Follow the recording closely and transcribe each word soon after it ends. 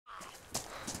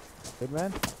Good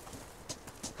man?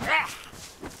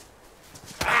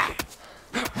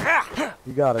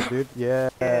 You got it, dude. Yeah,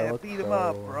 Yeah, let's beat him go.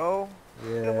 up, bro. Beat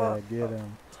him Yeah, up. get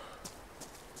him.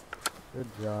 Good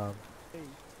job. Hey.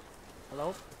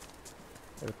 Hello?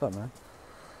 Hey, what's up, man?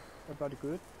 Everybody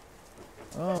good?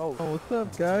 Oh, what's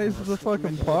up, guys? It's a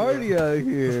fucking party out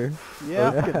here. Yeah.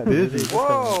 Let's get busy.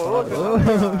 Whoa, look at Oh,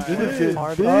 that. this is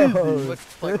Party. busy.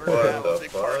 Looks like we're gonna have a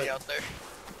big party out there.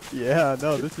 Yeah,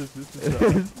 no, this is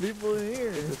There's people in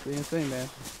here. It's the insane, man.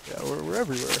 yeah, we're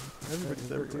everywhere. Everybody's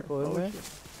There everywhere. people in Oh, there? shit.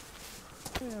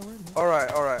 Yeah, we're in here.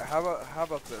 Alright. How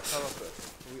about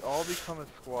this? We all become a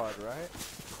squad, right?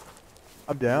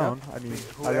 I'm down. I mean,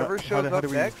 Whoever shows how up do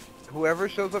we,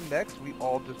 next, we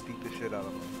all just beat the shit out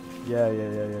of them. Yeah.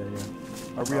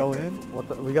 Are we all in?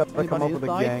 We got to come up Anybody with a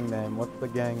inside? gang name. What's the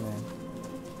gang name?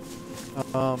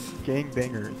 Gang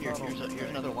bangers. Here's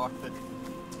another lockpick.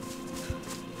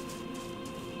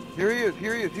 Here he is.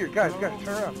 Here, guys, turn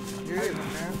around. Here he is,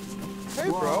 man. Hey,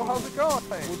 bro, how's it going?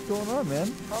 What's going on,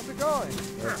 man? How's it going?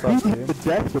 What's up, The dude?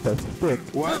 desk with a stick.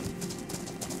 What?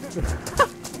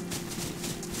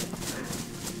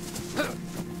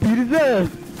 Beat his ass!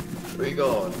 Where you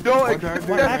going? Don't What accept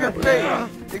happened? your fate.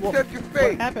 Accept your What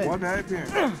fate. happened? What happened?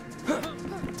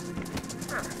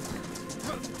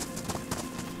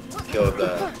 Killed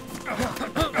that.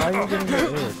 Why are you getting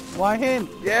hit? Why him?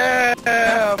 Yeah,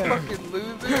 fucking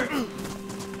loser.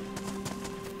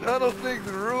 Tunnel six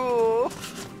rule.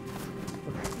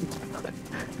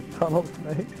 Tunnel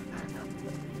snake?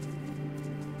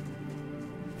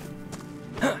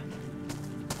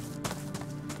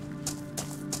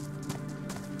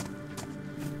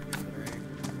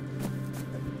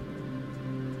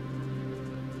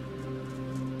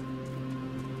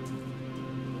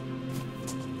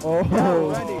 Oh,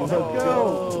 Alrighty, let's let's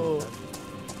go!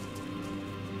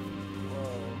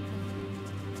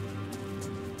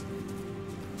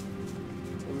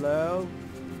 Hello?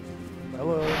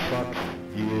 Hello, fuck.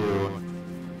 You.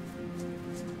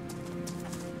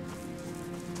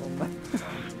 Oh my.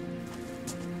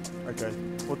 Alright guys,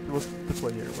 what's the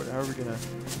play here? How are we gonna...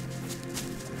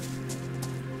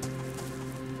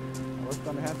 What's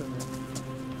gonna happen, man?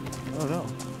 I don't know.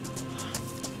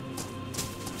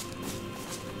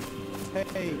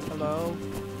 Hey, hello?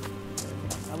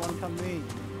 I wanna come meet.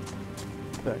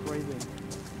 What's that? Crazy.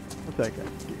 What's that guy?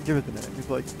 Give us a minute. He's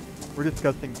like, we're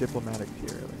discussing diplomatics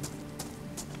here.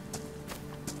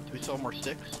 Do we sell more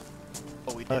sticks?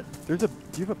 Oh, we Like, did. do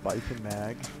you have a bison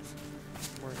mag?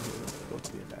 Where is it? It's supposed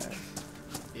to be a mag.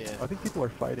 Yeah. I think people are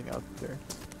fighting out there.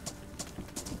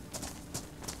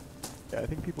 Yeah, I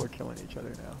think people are killing each other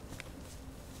now.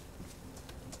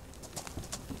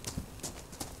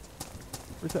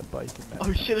 Where's that bison mag?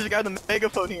 Oh shit, there's a guy with a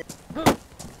megaphone here.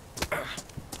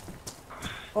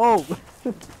 Oh!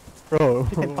 Bro.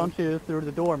 He can punch you through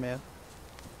the door, man.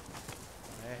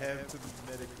 I have some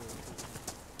medical.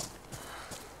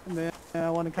 Man, I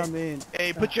wanna come in.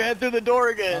 Hey, put your head through the door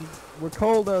again. We're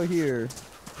cold out here.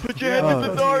 Put your head through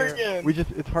the door here. again.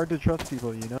 It's hard to trust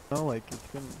people, you know? Like,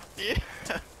 Yeah.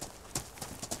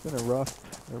 it's been a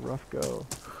rough go.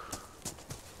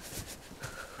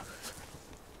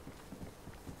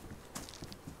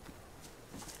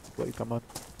 Wait, come on.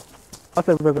 How's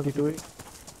everybody doing?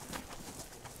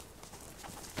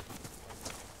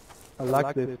 I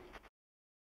like this.